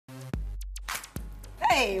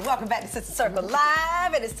Hey, welcome back to Sister Circle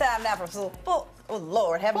Live. It is time now for full. Oh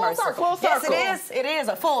Lord, have mercy. Full circle. Yes, it is. It is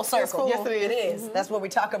a full circle. Yes, it is. That's where we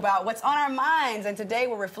talk about what's on our minds, and today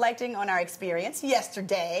we're reflecting on our experience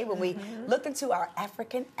yesterday when we looked into our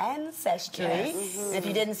African ancestry. And if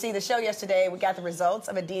you didn't see the show yesterday, we got the results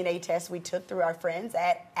of a DNA test we took through our friends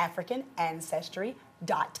at AfricanAncestry.com.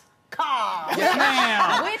 Yes,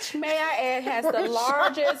 ma'am. Which, may I add, has the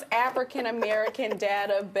largest African American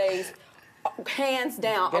database, hands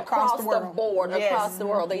down, across the board, across the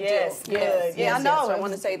world. They do. Yes, good. Yes, I know. So I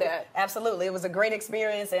want to say that. Absolutely. It was a great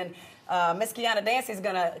experience, and Miss Kiana Dancy is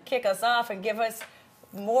going to kick us off and give us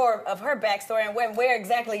more of her backstory and where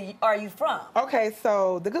exactly are you from? Okay,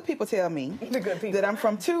 so the good people tell me that I'm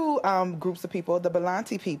from two groups of people, the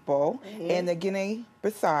Balanti people and the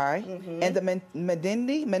Guinea-Bissau and the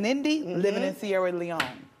Menindi living in Sierra Leone.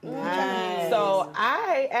 Nice. So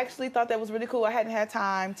I actually thought that was really cool. I hadn't had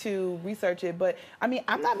time to research it, but I mean,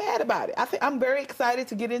 I'm not mad about it. I think I'm very excited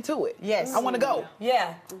to get into it. Yes. I want to go.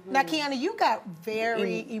 Yeah. Now, Kiana, you got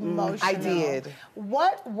very emotional. I did.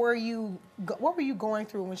 What were you going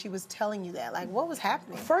through when she was telling you that? Like, what was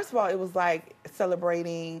happening? First of all, it was like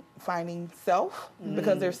celebrating finding self,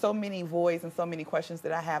 because there's so many voids and so many questions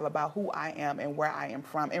that I have about who I am and where I am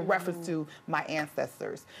from in reference to my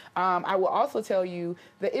ancestors. I will also tell you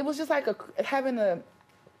that it was just like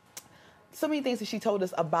so many things that she told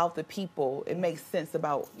us about the people. It makes sense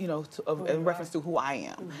about, in reference to who I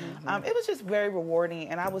am. It was just very rewarding,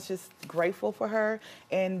 and I was just grateful for her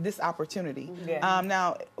and this opportunity. Yeah.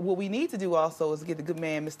 Now, what we need to do also is get the good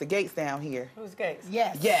man, Mr. Gates, down here. Who's Gates?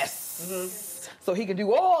 Yes. Yes. So he can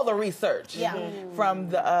do all the research from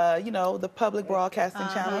the, the public broadcasting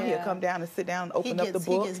channel. He'll come down and sit down and open up the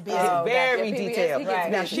book. He gets busy. Very detailed.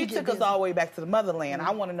 Now, she He took gets us all the way back to the motherland.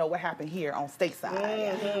 I want to know what happened here on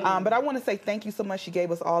stateside. But I want to say thank you so much. She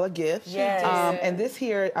gave us all a gift. Yes. And this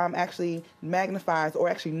here actually magnifies or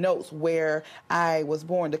actually notes where I was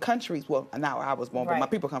born. The countries, well, not where I was born, but my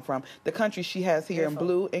people come from. The country she has here in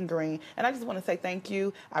blue and green. And I just want to say thank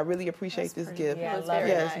you. I really appreciate this gift. Yeah,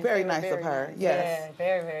 yes, very nice of her. Nice. Yes. Yeah,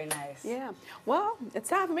 very, very nice. Yeah. Well, it's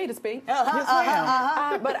time for me to speak. Yes,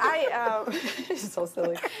 ma'am. But it's so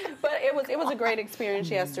silly. But it was a great experience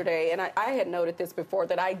yesterday, and I had noted this before,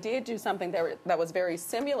 that I did do something that was very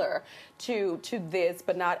similar to this,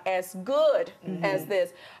 but not as good as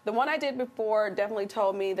this. The one I did before definitely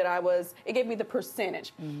told me that it gave me the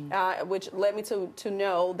percentage, which led me to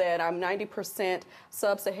know that I'm 90%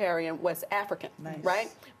 sub-Saharan West African,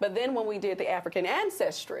 right? But then when we did the African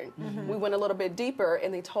ancestry, we went a little bit deeper,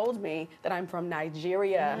 and they told me that I'm from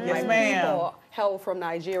Nigeria. Yes, my ma'am. people hail from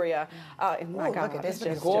Nigeria. And my God, look at this. it's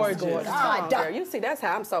just gorgeous. Come on, Oh, girl. You see, that's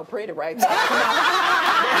how I'm so pretty right there.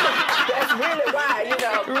 That's really why,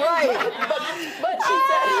 Right. But she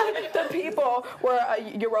said the people were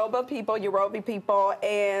Yoruba people,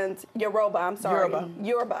 and Yoruba, I'm sorry.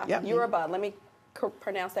 Yoruba. Yep. Yoruba. Let me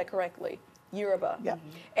pronounce that correctly. Yoruba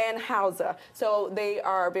and Hausa. So they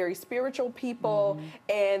are very spiritual people,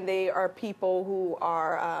 and they are people who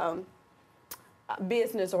are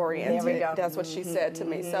business oriented. There we go. That's what she said to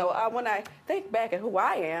me. So when I think back at who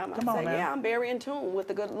I am, I say, yeah, I'm very in tune with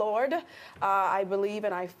the good Lord. I believe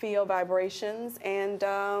and I feel vibrations, and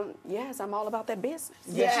yes, I'm all about that business.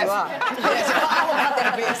 Yes, you are. Yes, you're all about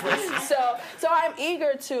that business. So I'm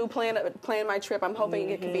eager to plan my trip. I'm hoping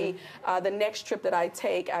it could be the next trip that I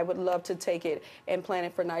take. I would love to take it and plan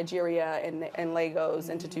it for Nigeria and Lagos,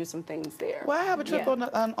 and to do some things there. Well, I have a trip on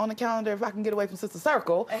the calendar if I can get away from Sister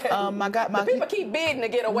Circle. The people keep bidding to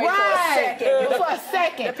get away for a second. For a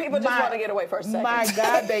second. The people just want to get away for a second. My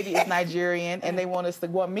god baby is Nigerian, and they want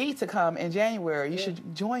me to come in January. You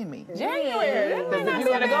should join me. January. Because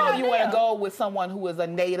if you want to go with someone who is a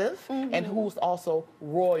native and who's also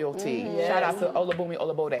royalty. Shout out to Olabumi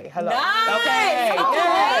Olabode. Hello. Nice. Okay.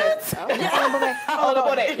 Yes.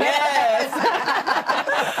 Olabode. Yes.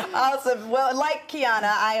 Awesome. Well, like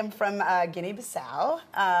Kiana, I am from Guinea-Bissau,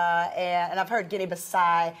 and I've heard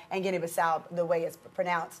Guinea-Bissau and Guinea-Bissau the way it's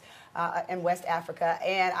pronounced in West Africa,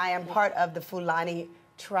 and I am part of the Fulani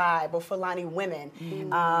tribe, or Fulani women,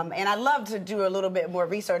 and I love to do a little bit more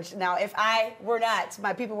research. Now, if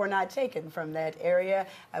my people were not taken from that area,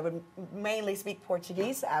 I would mainly speak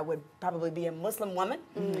Portuguese. I would probably be a Muslim woman.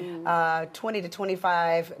 20 to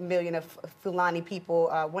 25 million of Fulani people,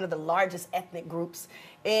 one of the largest ethnic groups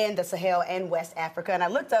in the Sahel and West Africa. And I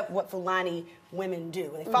looked up what Fulani women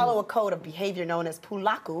do. They follow a code of behavior known as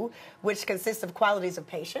Pulaku, which consists of qualities of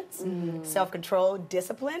patience, self-control,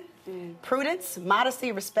 discipline, prudence,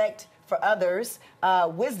 modesty, respect for others,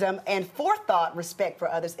 wisdom, and forethought, respect for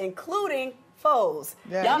others, including foes.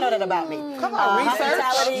 Yeah. Y'all know that about me. Come on, research.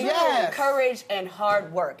 Hospitality, Yes. courage, and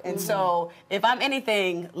hard work. And so, if I'm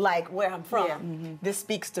anything like where I'm from, this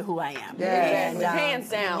speaks to who I am. Yes. And, Hands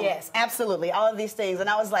down. Yes, absolutely. All of these things. And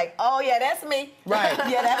I was like, oh, yeah, that's me. Right.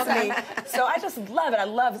 Yeah, that's me. So I just love it. I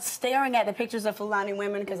love staring at the pictures of Fulani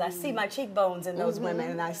women because I see my cheekbones in those women,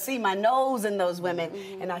 and I see my nose in those women,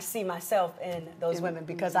 and I see myself in those women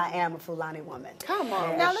because I am a Fulani woman. Come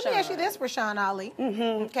on. Now, let me ask you this, Rashawn Ali.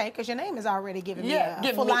 Okay, because your name is already giving me a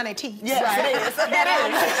give me- Fulani tea. Yes, Right. it is. That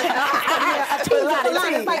is. A tea for Fulani.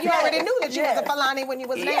 tea. It's like you already knew that you was a Fulani when you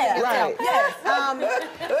was naming Yeah. yourself. Right. Um,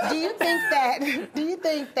 do you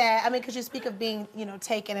think that, I mean, because you speak of being,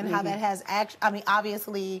 taken and how that has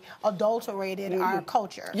obviously adulterated our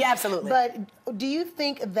culture. Yeah, absolutely. But do you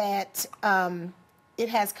think that it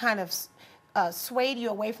has kind of swayed you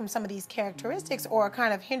away from some of these characteristics or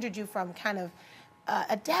kind of hindered you from kind of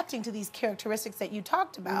adapting to these characteristics that you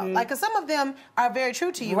talked about? Like, 'cause some of them are very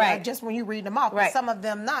true to you, Right. just when you read them off, but Right. some of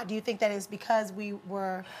them not. Do you think that is because we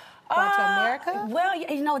were brought to America? Well,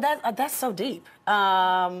 that's so deep.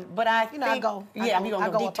 But I think, I go we're up gonna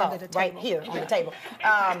under go deep the talk right table. here on the table.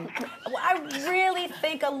 Well, I really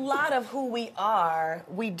think a lot of who we are,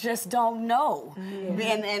 we just don't know, and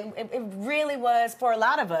it really was for a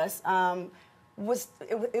lot of us.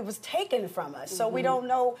 It was taken from us, so we don't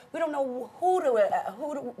know who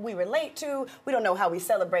do we relate to. We don't know how we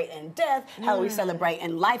celebrate in death, how we celebrate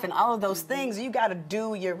in life, and all of those things. You got to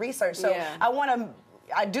do your research. So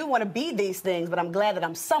I do want to be these things, but I'm glad that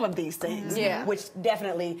I'm some of these things, which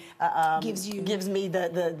definitely gives me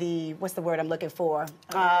the what's the word I'm looking for?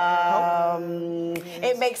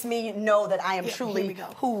 It makes me know that I am truly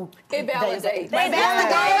who. It validates.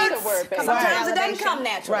 Validates. The word Sometimes it doesn't Validation. come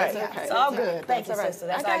naturally. Right. It's all good. Thank you, sister.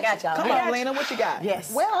 That's all I got, y'all. Come on, Lena, what you got?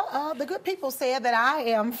 Yes. Well, the good people said that I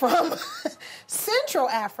am from Central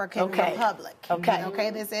African Republic. Okay.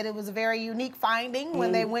 They said it was a very unique finding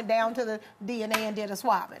when they went down to the DNA and did a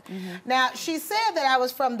swabbing. Now, she said that I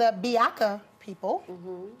was from the Biaka people.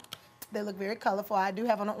 They look very colorful. I do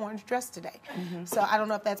have on an orange dress today. So I don't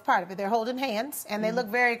know if that's part of it. They're holding hands, and they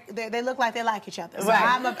look they look like they like each other. So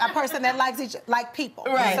I'm a person that like people.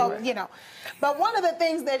 Right. So, But one of the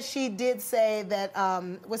things that she did say that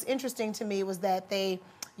was interesting to me was that they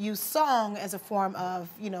use song as a form of,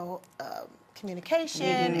 communication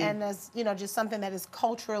and as, just something that is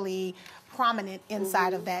culturally prominent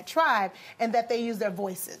inside of that tribe, and that they use their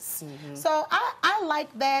voices. So I like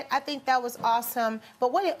that. I think that was awesome.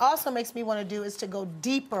 But what it also makes me want to do is to go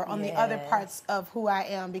deeper on the other parts of who I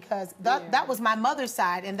am, because that was my mother's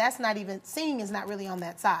side, and that's not even, singing is not really on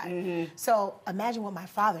that side. So imagine what my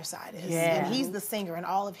father's side is. And he's the singer, and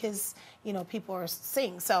all of his, people are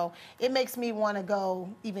sing. So it makes me want to go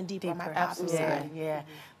even deeper on my pop's side. Yeah.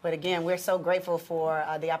 But again, we're so grateful for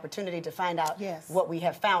the opportunity to find out what we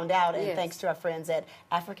have found out, and thanks to our friends at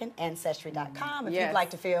AfricanAncestry.com. If you'd like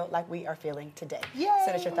to feel like we are feeling today,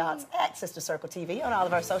 send us your thoughts at Sister Circle TV on all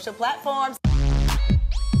of our social platforms.